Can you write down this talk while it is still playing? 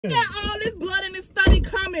Got all this blood and this study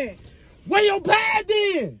coming. Where your pad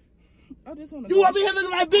then? I just want You over here looking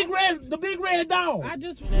like the big red dog. I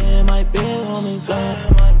just my big homie blood.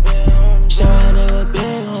 Show a nigga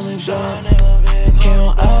big homie blood. Came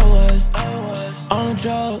on hours on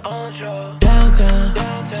drug downtown.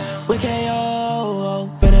 We KO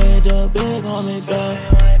finna hit the big homie blood.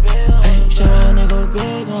 Hey, show a nigga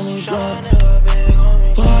big homie blood.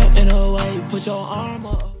 Far in the way, put your arm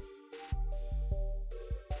up.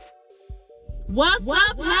 What's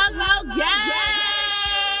up, hello gang?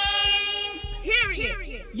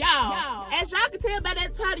 Period. Y'all, as y'all can tell by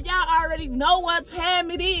that title, y'all already know what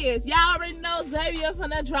time it is. Y'all already know Xavier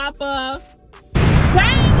finna drop a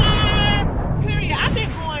banger. Period. I've been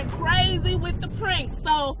going crazy with the prank,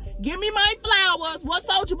 so give me my flowers. What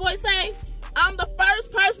Soulja Boy say? I'm the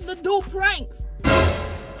first person to do pranks.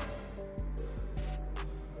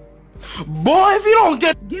 Boy, if you don't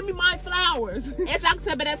give me my flowers. As y'all can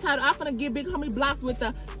tell by that title, I'm finna give Big Homie blocks with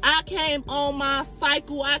the I came on my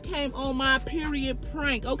cycle, I came on my period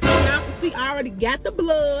prank. Okay, y'all can see I already got the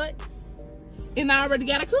blood and I already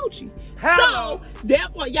got a coochie. Hello. So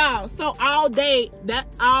therefore, y'all, so all day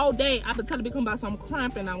I've been telling Big Homie about some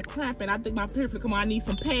cramping. I'm cramping. I think my period come on, I need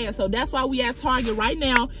some pads. So that's why we at Target right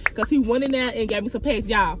now, because he went in there and gave me some pads.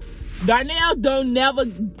 Y'all, Darnell don't never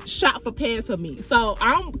shop for pads for me. So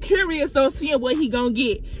I'm curious on seeing what he gonna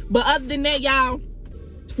get. But other than that, y'all,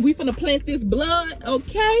 we finna plant this blood,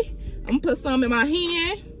 okay? I'm gonna put some in my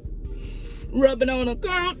hand, rub it on a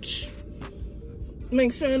couch,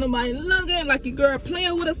 make sure nobody looking like your girl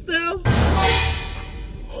playing with herself.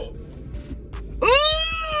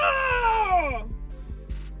 Oh!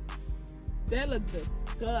 That look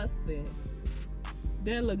disgusting.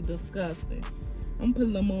 That look disgusting. I'm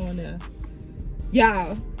putting them on there.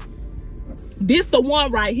 Y'all, this the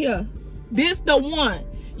one right here. This the one.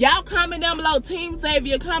 Y'all comment down below, Team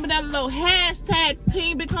Xavier. Comment down below, hashtag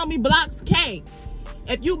Team Big Homie Blocks K.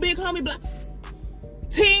 If you Big Homie Blocks,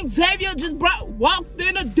 Team Xavier just walked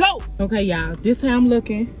in the door. Okay, y'all, this how I'm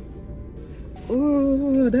looking.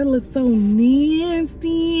 Oh, that looks so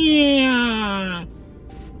nasty.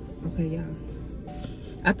 Okay, y'all.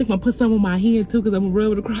 I think I'm gonna put some on my hand too, because I'm gonna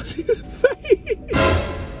rub it across his face.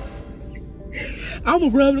 I'm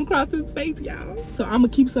gonna rub it across his face, y'all. So I'm gonna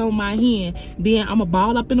keep some on my hand. Then I'm gonna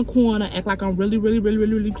ball up in the corner, act like I'm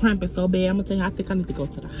really cramping so bad. I'm gonna tell you, I think I need to go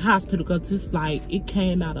to the hospital, because it's like, it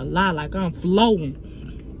came out a lot, like I'm flowing.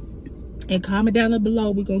 And comment down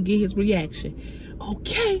below, we're gonna get his reaction.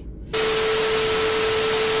 Okay.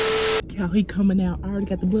 Y'all, he coming out. I already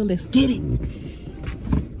got the blood. Let's get it.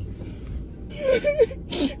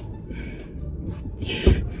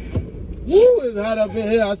 Woo, it's hot up in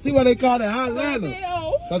here. I see why they call it Highlander.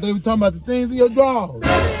 Thought they were talking about the things in your drawers.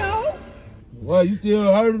 Well, you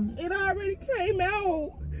still hurting? It already came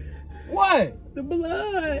out. What? The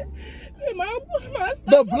blood. And my stomach.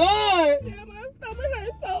 The blood? Yeah, my stomach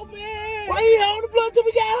hurts so bad. Why you hold the blood till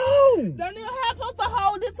we get home? Don't even have supposed to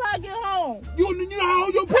hold it till I get home. You not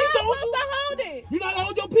hold your pee, don't you? I'm supposed to hold it. You not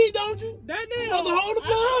hold your pee, don't you? That You supposed to hold the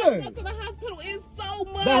blood. I go to the hospital. It's so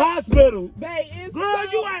much. The hospital? Babe, it's girl,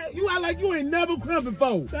 so... you act like you ain't never cramped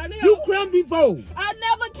before. Daniel, you cramped before. I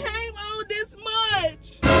never came on this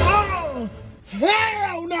much. Oh,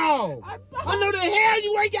 hell no. I know the hell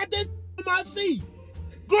you ain't got this in my seat.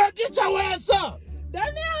 Girl, get your ass up.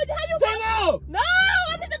 Daniel, how you stand up? No,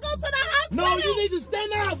 I need to go to the hospital. No, you need to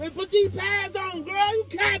stand up and put these pads on, girl. You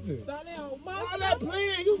capping. Daniel, all that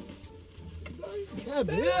playing, you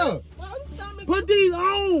capping. Yeah. Stomach. Put these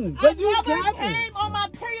on. I never came on my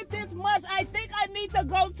period this much. I think I need to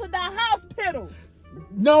go to the hospital.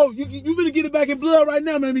 No, you gonna get it back in blood right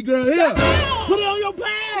now, baby girl. Here. Put it on your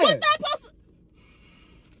pads. What's that supposed to...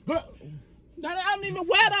 Girl. Daniel, I don't even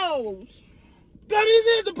wear those. Girl, these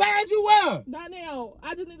is the pads you wear. Daniel,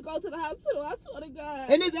 I just need to go to the hospital. I swear to God.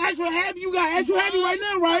 And it's extra heavy. You got extra heavy right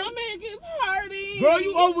now, right? My man gets hurting. Girl,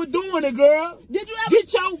 you overdoing it, girl. Did you ever...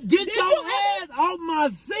 Get your ass off my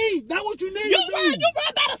seat. That's what you need to do. You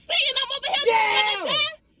run by the seat and I'm over here. Yeah.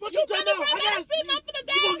 What you talking about?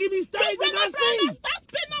 You gonna give me stains in my seat. Stop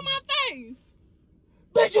spitting on my face.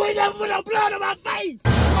 Bitch, you ain't never put no blood on my face.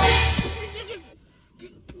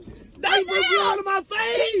 They put blood on my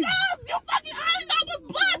face. You fucking, I didn't know it was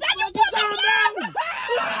blood. That you put the blood.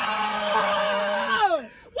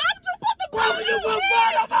 Why would you put the blood? Why would you put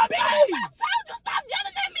blood on my face? I told you stop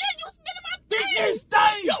yelling at me and you spitting my face. This is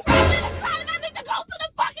stain. You running in the car and I need to go to the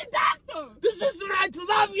fucking doctor. This is my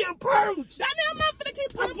tilapia approach. I'm not finna keep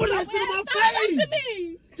putting put that shit in my face.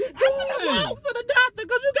 I'm finna go to the doctor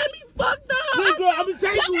because you got me fucked up. Look, girl, I'm gonna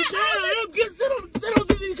take you down. Sit on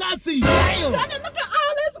the car seat. Damn. Look at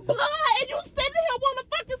all this blood and you sitting here wanna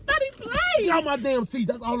fucking out my damn seat.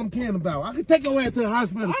 That's all I'm caring about. I can take your ass to the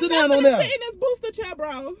hospital. Sit down I'm on there. sit in this booster chair,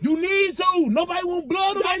 bro. You need to. Nobody want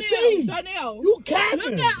blood on my seat. Donnell. You capping.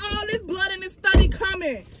 Look at all this blood in this study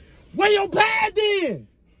coming. Where your pad then?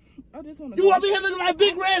 I just want to. You over here looking like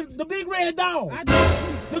the big red dog. I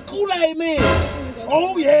just, the Kool-Aid man.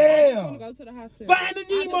 Oh yeah. I want to go to the hospital. Finding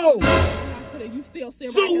Nemo. You still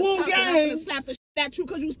sit So right here who talking. I'm gang? gonna slap the shit at you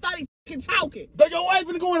because you study fucking talking. But your wife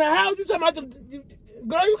finna go in the house. You talking about the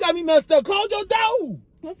girl? You got me messed up. Close your door.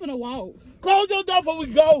 I'm finna walk. Close your door before we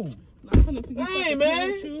go. I'm finna Hey man.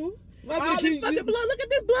 You. All this fucking blood. Look at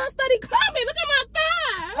this blood study coming. Look at my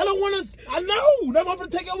thigh. I don't want to. I know. That's why I'm gonna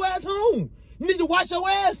take your ass home. You need to wash your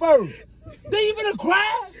ass first. Then you finna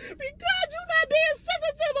cry? Because you not being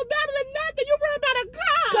sensitive about it or nothing. You worry about a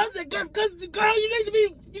car. Cause girl, you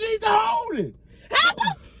need to hold it. How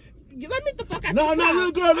about? Let me the fuck out. No,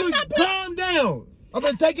 little girl, look, calm down. I'm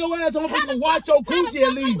gonna take your ass home to wash your coochie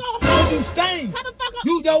at least. You stink. How the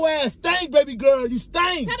fuck your ass stink, baby girl. You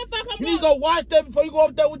stink. How the fuck I'm You need to go wash that before you go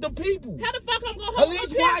up there with the people. How the fuck I'm gonna hold at least a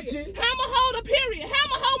period? watch it. How I'm gonna hold a period? How I'm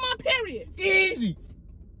gonna hold my period? Easy.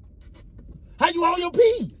 How you hold your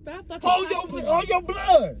pee? Stop fucking hold your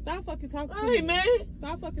blood. Stop fucking talking to Hey, me. man.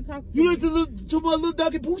 Stop fucking talking to You me. listen to my little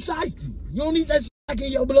ducky poo shiesty. You don't need that shit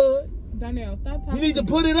in your blood. Donnell, stop talking. You need to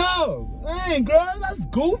put it up. Dang, girl, that's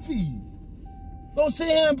goofy. Don't sit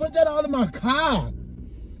here and put that all in my car.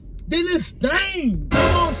 Then it stain.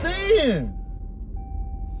 That's what I'm saying.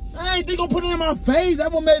 I ain't think gonna put it in my face.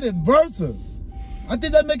 That's what made it worse. I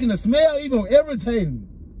think that's making the smell even irritating.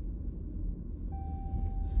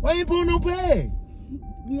 Why you ain't putting no pad?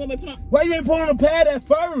 You want me to put on? Why you ain't putting on a pad at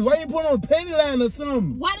first? Why you ain't putting on a penny line or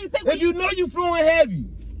something? Why do you think? If you know you flowing heavy.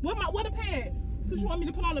 What a pad? Because you want me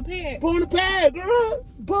to put on a pad? Put on the pad, girl.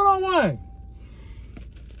 Put on one.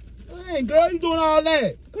 Hey, girl, you doing all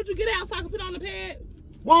that. Could you get out so I can put on the pad?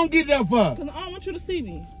 Why don't get that for? Because I don't want you to see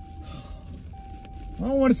me. I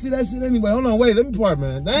don't want to see that shit anyway. Hold on, wait, let me park,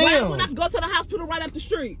 man. Damn. Why when I go to the hospital right up the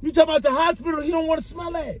street? You talking about the hospital, he don't want to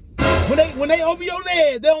smell that. When they open your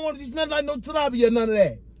leg, they don't want to smell like no tilapia or none of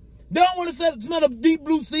that. They don't want to smell the deep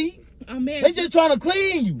blue sea. I'm mad. They just trying to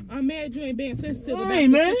clean you. I'm mad you ain't being sensitive about Hey,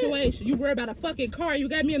 the man. situation. You worry about a fucking car. You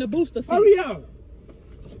got me in a booster seat. Hurry up.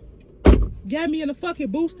 Got me in a fucking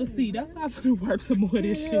booster seat. That's how I'm gonna work some more of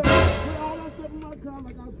this shit. Put all that stuff in my car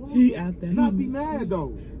like I told He you. out there. Not be mad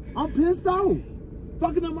though. I'm pissed off.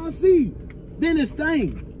 Fucking up my seat. Then it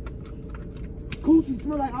stained. Coochie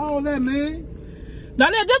smell like all that, man.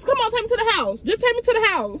 Donnell, just come on, take me to the house. Just take me to the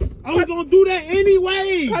house. I was gonna do that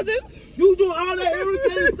anyway. Cause it's... You doing all that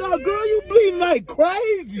irritating stuff, girl. You bleeding like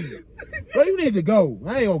crazy. Girl, you need to go.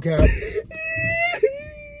 I ain't okay.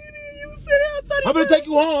 I'm gonna take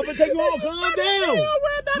you home. Calm down.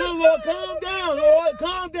 No, Lord, calm down, Lord.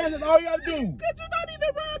 Calm down. That's all you gotta do. Cause you don't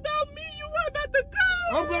even worry about me. You worry about the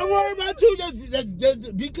car. I'm gonna worry about you.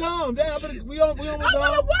 Just be calm down. We on I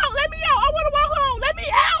wanna walk. Let me out. I wanna walk home. Let me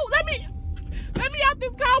out. Let me out this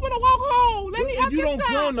car. I wanna walk home. Let me out this car. You don't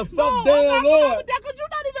calm the fuck down, Lord. Cause you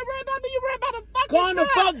not even worry about me. You worry about a fucking calm the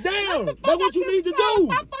car. fuck down. That's what you need to do.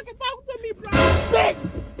 Stop fucking talking to me, bro. Bitch.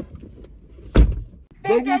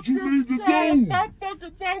 That's what you need to do. Stop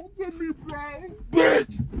fucking talking to me, bro.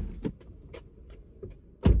 Bitch.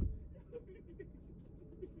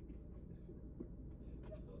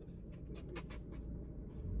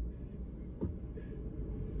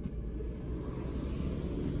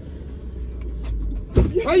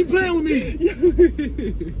 Why you playing with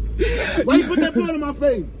me? Why you put that blood in my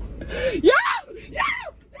face? Yeah!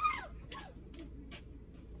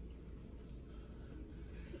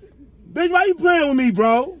 Bitch, why you playing with me,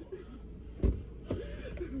 bro?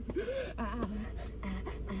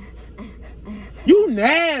 You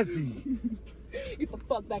nasty. Get the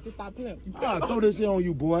fuck back and stop playing. I'll throw this shit on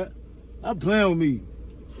you, boy. I'm playing with me.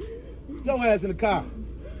 Get your ass in the car.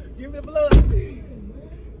 Give me the blood. No,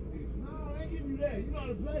 I ain't giving you that. You know how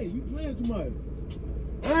to play. You playing too much.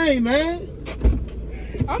 Hey, man.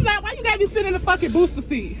 I'm not. Why you got me sitting in the fucking booster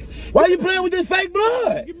seat? Why you playing with this fake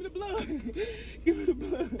blood? Give me the blood. Give me the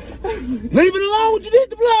blood. Leave it alone. What you need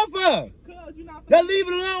the blood for? Cause you not. Now leave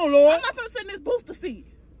it alone, Lord. I'm not gonna sit in this booster seat.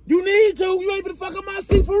 You need to. You ain't finna fuck up my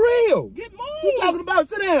seat for real. Get moved. You talking about?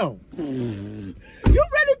 Sit down. You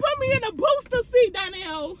really put me in a booster seat,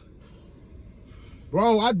 Donnell.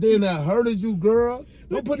 Bro, I did not hurt you, girl.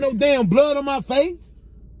 Don't put no damn blood on my face.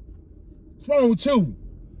 What's wrong with you?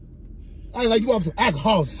 I ain't like you off some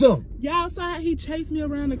alcohol or something. Y'all saw how he chased me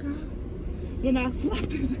around the car when I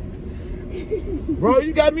slapped his ass. Bro,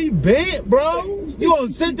 you got me bent, bro. You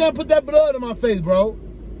gonna sit there and put that blood in my face, bro.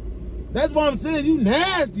 That's what I'm saying. You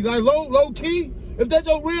nasty, like low key. If that's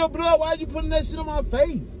your real blood, why are you putting that shit on my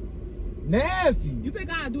face? Nasty. You think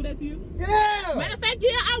I'd do that to you? Yeah. Matter of fact,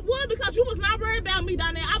 yeah, I would, because you was not worried about me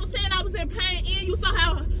down there. I was saying I was in pain, and you saw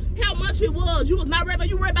how much it was. You was not worried about.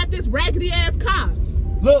 You worried about this raggedy ass car.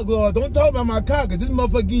 Look, Lord, don't talk about my car, cause this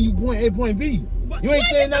motherfucker giving you point A, point B. But you ain't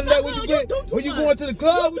saying none of that when you going to the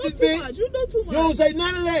club with this bitch. You do too much. You don't say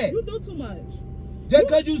none of that. You do too much. Just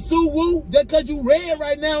cause you Sue Woo, just cause you red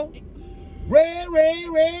right now. Red.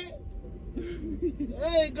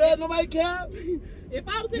 Hey, girl, nobody care. If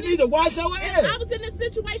I was you need to wash your ass. If I was in this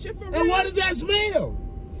situation for real. And what does that smell?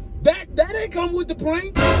 That ain't come with the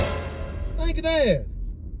prank. Stinking ass.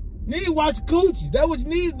 Need to wash coochie. That's what you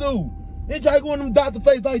need to do. They try to go in them doctor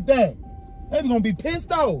face like that. They be gonna be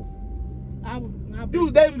pissed off.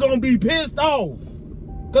 They be gonna be pissed off.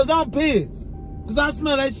 Cause I'm pissed. Cause I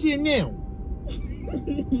smell that shit now.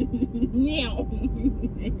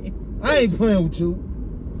 I ain't playing with you.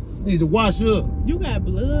 Need to wash up. You got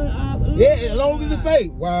blood all over. Yeah, as long as it's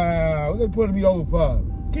fake. Wow, they putting me over for.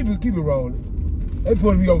 Keep it rolling. They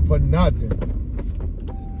putting me over for nothing.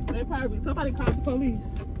 They probably somebody called the police.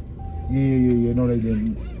 Yeah. No, they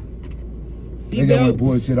didn't. They got my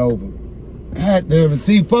bullshit over. God damn it.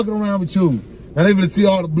 See, fucking around with you. Now they finna see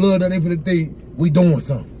all the blood and they finna think we doing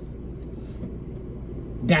something.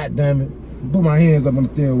 God damn it. Put my hands up on the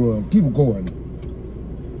steering wheel. Keep it going.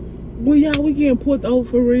 Well, y'all, we getting put over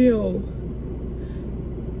for real.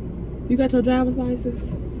 You got your driver's license?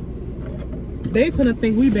 They finna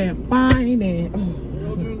think we been fine and What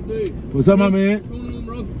y'all doing today? What's up, my man? What's going on,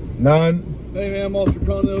 bro? None. Hey, man, I'm Officer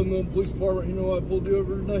Connell, I'm on the police department. You know why I pulled you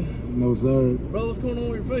over today? No, sir. Bro, what's going on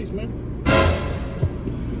with your face, man?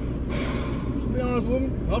 Just be honest with me.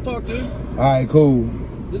 I'll talk to you. All right, cool.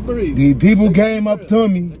 Just breathe. These people came up to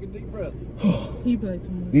me. Take a deep breath. he played too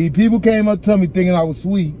much. These people came up to me thinking I was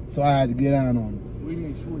sweet, so I had to get down on them. What do you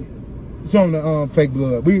mean sweet? Show them the fake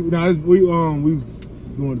blood. We was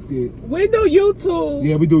doing the skit. We do YouTube.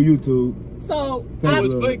 Yeah, we do YouTube. So Fake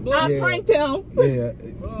It's blood. fake blood? I pranked him. Yeah.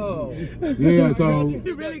 Oh. Yeah, so.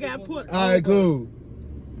 He really got put over. Alright, cool.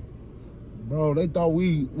 Bro, they thought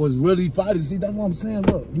we was really fighting. See, that's what I'm saying.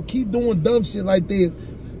 Look, you keep doing dumb shit like this,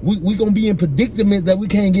 we gonna be in predicament that we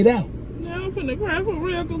can't get out. Now I'm finna cry for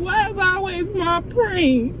real, cause why is always my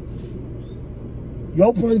prank?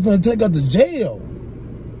 Yo, probably finna take us to jail.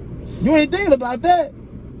 You ain't thinking about that.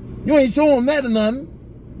 You ain't showing that or nothing.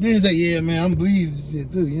 You ain't say, yeah, man, I'm bleeding and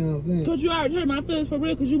shit too. You know what I'm saying? Cause you already hurt my feelings for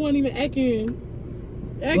real, cause you weren't even acting.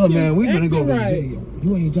 Look, man, we finna go to right. jail.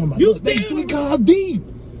 You ain't talking about. You Look, they still- 3 cars deep.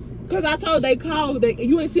 Cause I told they called.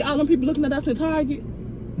 You ain't see all them people looking at us in Target.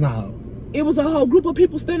 No. It was a whole group of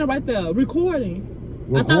people standing right there recording.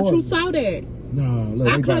 I thought you saw that. No, look,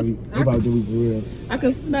 they probably do it for real. I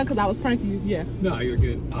could not cause I was pranking you. Yeah. No, you're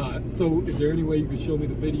good. So is there any way you can show me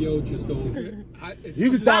the video just so You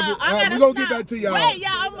can stop it. We're gonna get back to y'all. Wait,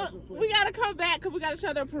 y'all, we gotta come back because we gotta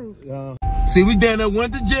show the proof. See, we down there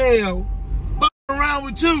went to jail. Around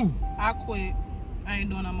with you. I quit. I ain't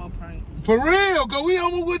doing no more pranks. For real, cause we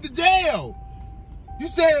almost went to jail. You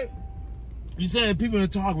said people in the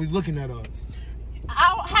talk was looking at us.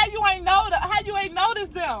 How you ain't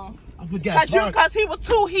noticed them? I forgot. Cause he was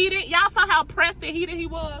too heated. Y'all saw how pressed and heated he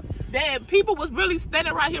was. That people was really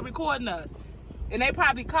standing right here recording us. And they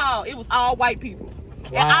probably called. It was all white people.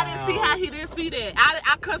 Wow. And I didn't see how he didn't see that.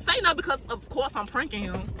 I couldn't say no because of course I'm pranking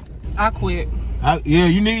him. I quit. Yeah,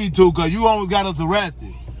 you need to, cause you almost got us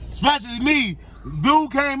arrested. Especially me.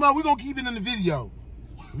 Dude came up, we gonna keep it in the video.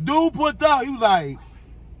 Dude put up, he was like,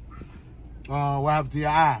 what happened to your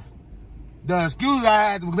eye? The excuse I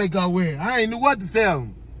had to make her win. I ain't knew what to tell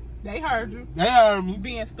him. They heard you. They heard me.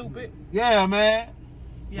 Being stupid. Yeah, man.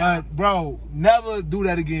 Yeah. But, bro, never do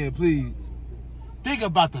that again, please. Think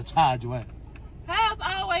about the charge, man. How's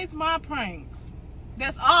always my pranks?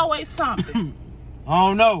 There's always something. I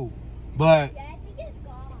don't know, but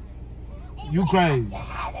you crazy.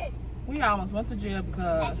 We almost went to jail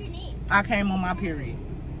because I came on my period.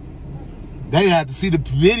 They had to see the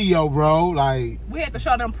video, bro. Like, we had to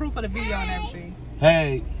show them proof of the video and everything.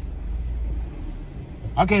 Hey,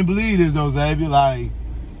 I can't believe this though, Xavier. Like,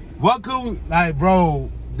 what could we, like,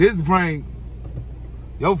 bro, this prank,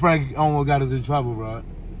 your prank almost got us in trouble, bro.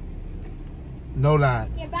 No lie.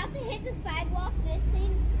 You're about to hit the sidewalk, this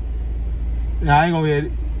thing. Nah, I ain't gonna hit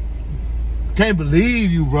it. Can't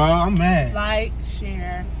believe you, bro. I'm mad. Like,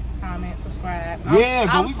 share, comment, subscribe. Yeah,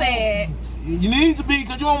 I'm sad. You need to be,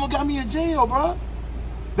 because you almost got me in jail, bro.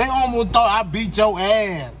 They almost thought I beat your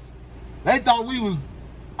ass. They thought we was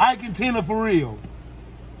Ike and Tina for real.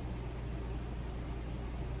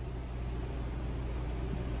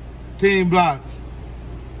 Team blocks.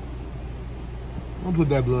 Don't put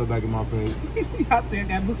that blood back in my face. I still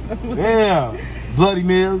got blood. Yeah, Bloody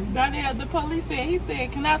Mary. Danielle, the police said, he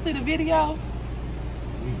said, can I see the video?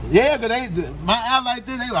 Yeah, cause my eye like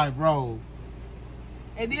this, they like, bro.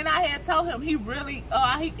 And then I had told him he really,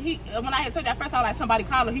 when I had told you at first, I was like, somebody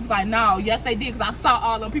called him. He was like, no, yes they did, because I saw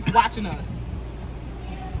all them people watching us.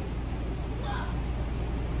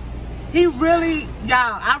 He really,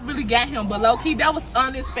 y'all, I really got him, but low key, that was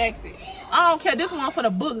unexpected. I don't care, this one for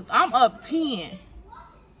the books. I'm up 10.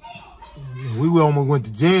 We almost went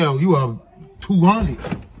to jail. You up 200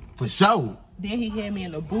 for sure. Then he had me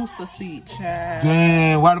in the booster seat, child.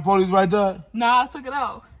 Damn, why the police right there? Nah, I took it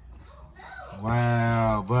off.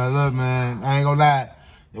 Wow, but look, man, I ain't gonna lie.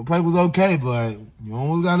 Your play was okay, but you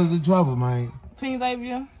almost got into trouble, man. Team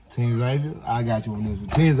Xavier. Team Xavier, I got you on this one.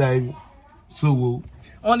 Team Xavier, salute.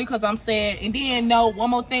 Only because I'm sad. And then, no,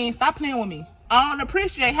 one more thing. Stop playing with me. I don't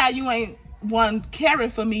appreciate how you ain't one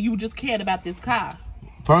caring for me. You just cared about this car.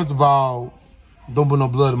 First of all, don't put no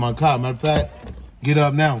blood in my car. Matter of fact, get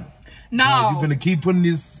up now. No. You're gonna keep putting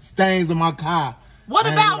these stains on my car. What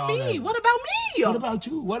about me? What about me? What about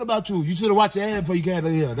you? What about you? You should have watched your ad before you came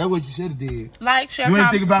in here. That's what you should have did. Like, share, you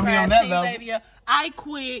ain't think about me on that level. Xavier. I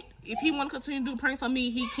quit. If he want to continue to do pranks on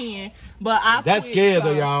me, he can. But I That's quit. scared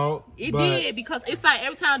of y'all. It did, because it's like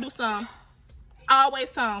every time I do something, always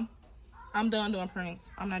some. I'm done doing pranks.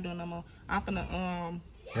 I'm not doing no more. I'm finna,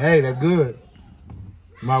 Hey, that's good.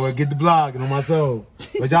 Might well get the blog on my soul.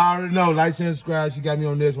 But y'all already know, like, share, subscribe. She got me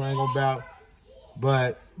on this one. I ain't gonna bout.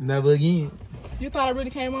 But never again. You thought I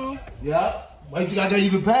really came on? Yeah. Wait, you got that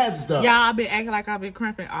you can pass and stuff. Y'all, I've been acting like I've been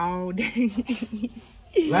cramping all day.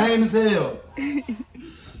 Lame as hell.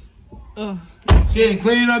 She ain't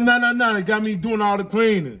clean up none. It got me doing all the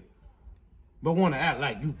cleaning. But wanna act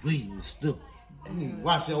like you bleeding still. You need to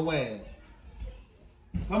wash your ass.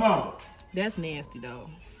 Come on. That's nasty though.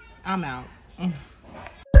 I'm out.